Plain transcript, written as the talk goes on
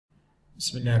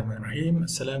Bismillahirrahmanirrahim.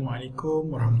 Assalamualaikum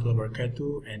warahmatullahi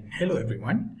wabarakatuh, and hello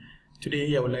everyone.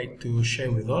 Today I would like to share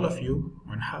with all of you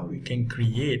on how we can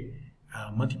create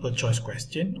a multiple choice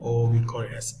question, or we call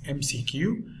it as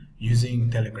MCQ,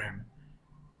 using Telegram.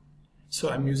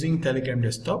 So I'm using Telegram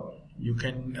desktop. You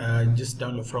can just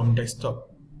download from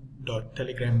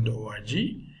desktop.telegram.org,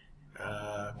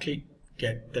 click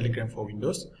get Telegram for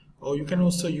Windows, or you can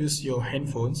also use your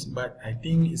handphones, but I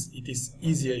think it is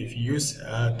easier if you use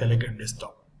Telegram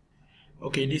desktop.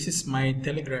 Okay, this is my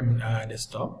Telegram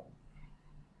desktop.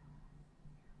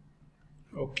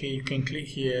 Okay, you can click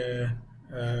here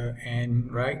and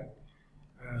write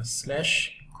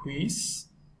 /quizboard.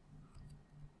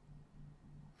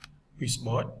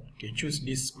 Okay, choose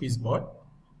this quizboard.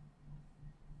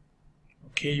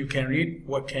 Okay, you can read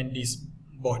what can this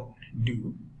board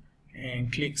do and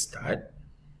click start.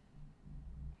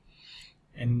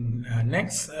 And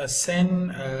next,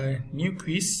 send a new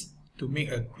quiz to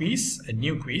make a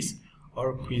new quiz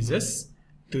or quizzes,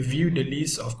 to view the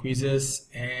list of quizzes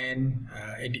and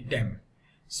edit them.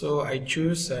 So I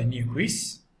choose a new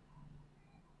quiz.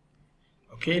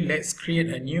 Okay, let's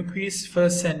create a new quiz.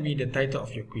 First, send me the title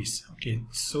of your quiz. Okay,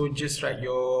 so just write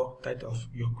your title of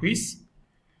your quiz.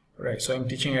 Alright, so I'm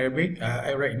teaching Arabic.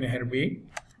 I write in Arabic.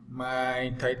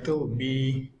 My title will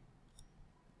be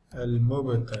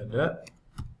Al-Mubtada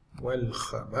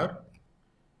wal-Khabar,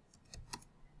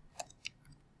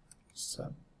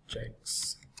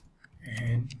 subjects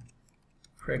and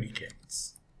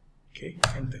predicates. Okay,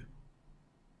 enter.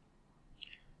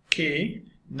 Okay,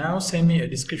 now send me a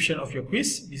description of your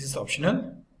quiz. This is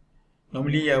optional.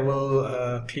 Normally I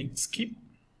will click skip.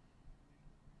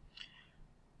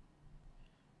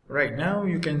 Right now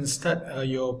you can start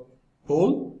your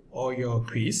poll or your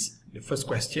quiz. The first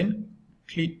question,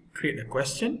 click create a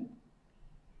question.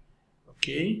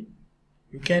 Okay,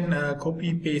 you can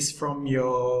copy paste from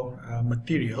your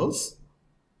materials.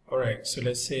 Alright, so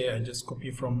let's say I just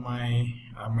copy from my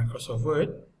Microsoft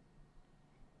Word.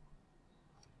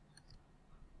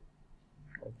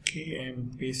 Okay,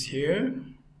 and paste here.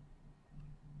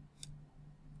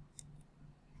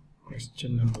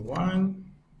 Question number 1.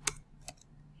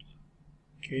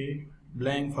 Okay,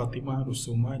 blank Fatimah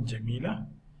Rusuma Jamila.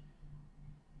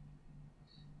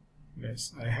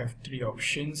 Yes, I have 3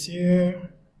 options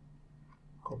here.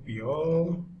 Copy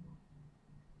all.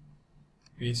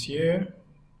 Paste here.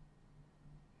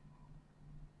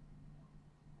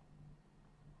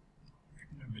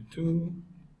 Number 2.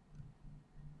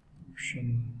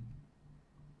 Option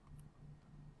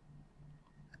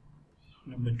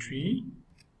number 3.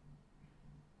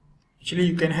 Actually,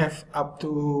 you can have up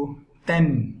to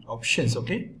 10 options,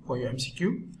 okay, for your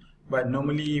MCQ, but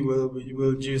normally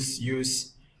we'll just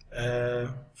use 2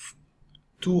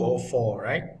 or 4,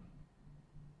 right?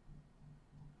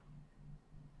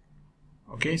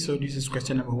 Okay, so this is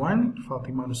question number 1.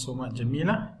 Fatimah Rusuma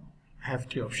Jamila. I have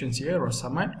 3 options here: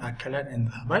 Rosamad, Akalat, and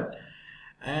Dhahabat.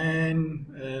 And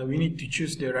we need to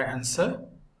choose the right answer.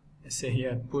 Let's say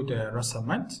here, put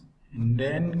Rosamad, and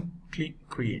then click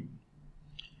create.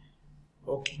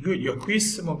 Okay, good. Your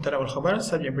quiz, Mubtada wal Khabar,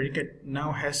 subject predicate,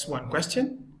 now has 1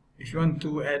 question. If you want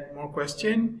to add more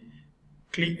question,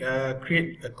 click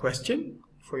create a question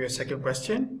for your second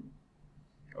question.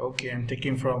 Okay, I'm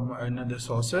taking from another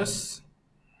sources.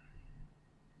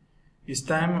 This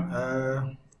time,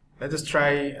 let us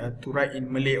try to write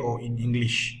in Malay or in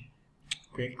English.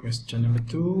 Okay, question number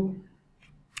 2.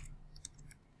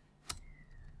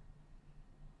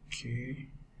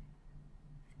 Okay.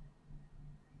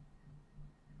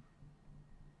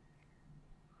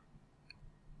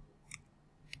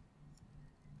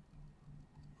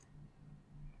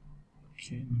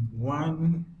 Okay, number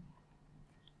 1,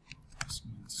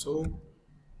 so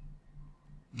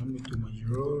number 2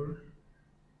 majrur,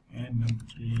 and number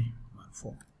 3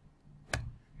 marfu.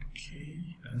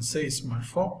 Okay, the answer is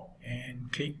marfu,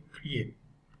 and click create.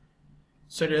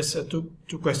 So there's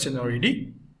two questions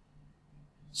already.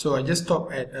 So I just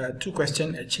stopped at 2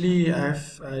 questions. Actually,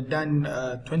 I've done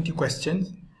 20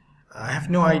 questions. I have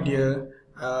no idea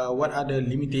what are the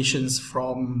limitations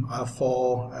from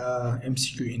for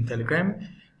MCQ in Telegram.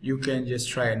 You can just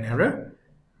try and error.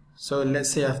 So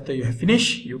let's say after you have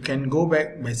finished, you can go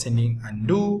back by sending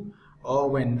undo,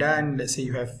 or when done, let's say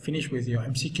you have finished with your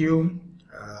MCQ,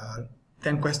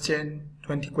 10 question,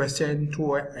 20 question,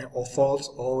 true or false,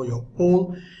 or your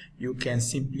poll, you can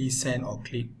simply send or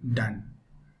click done.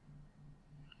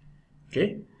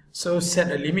 Okay, so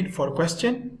set a limit for the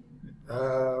question.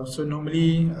 So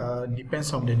normally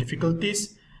depends on the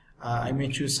difficulties. I may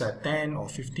choose 10 or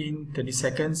 15, 30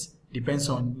 seconds, depends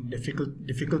on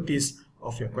difficulties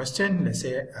of your question. Let's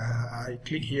say I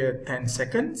click here 10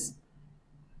 seconds.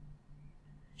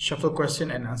 Shuffle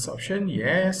question and answer option,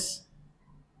 yes.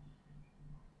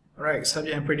 Alright,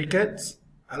 subject and predicates,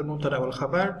 al-mubtada wal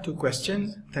khabar, 2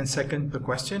 questions, 10 seconds per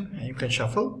question, and you can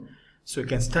shuffle. So you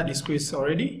can start this quiz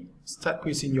already. Start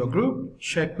quiz in your group,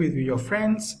 share quiz with your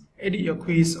friends, edit your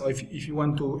quiz, or if you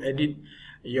want to edit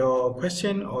your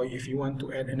question, or if you want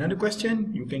to add another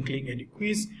question, you can click edit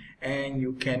quiz, and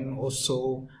you can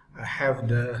also have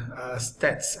the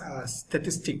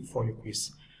statistic for your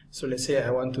quiz. So let's say I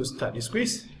want to start this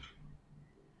quiz.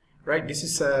 Right, this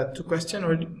is 2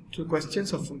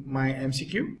 questions of my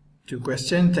MCQ. 2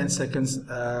 questions, 10 seconds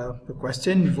per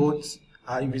question. Votes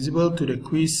are invisible to the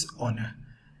quiz owner.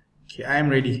 Okay, I am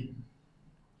ready.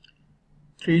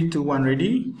 3, 2, 1,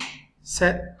 ready,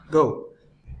 set, go.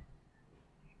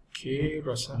 Okay,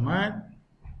 Rosamad.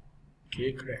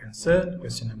 Okay, correct answer.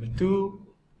 Question number 2.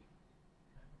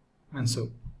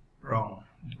 Mansub. Wrong.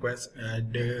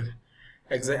 The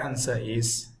exact answer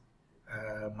is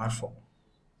Marfu.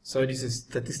 So this is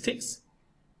statistics.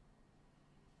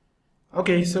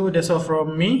 Okay, so that's all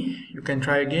from me. You can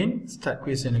try again, start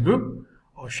quiz in a group,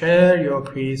 or share your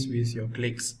quiz with your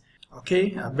colleagues. Okay,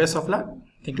 best of luck.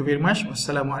 Thank you very much.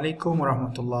 Wassalamualaikum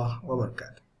warahmatullahi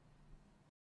wabarakatuh.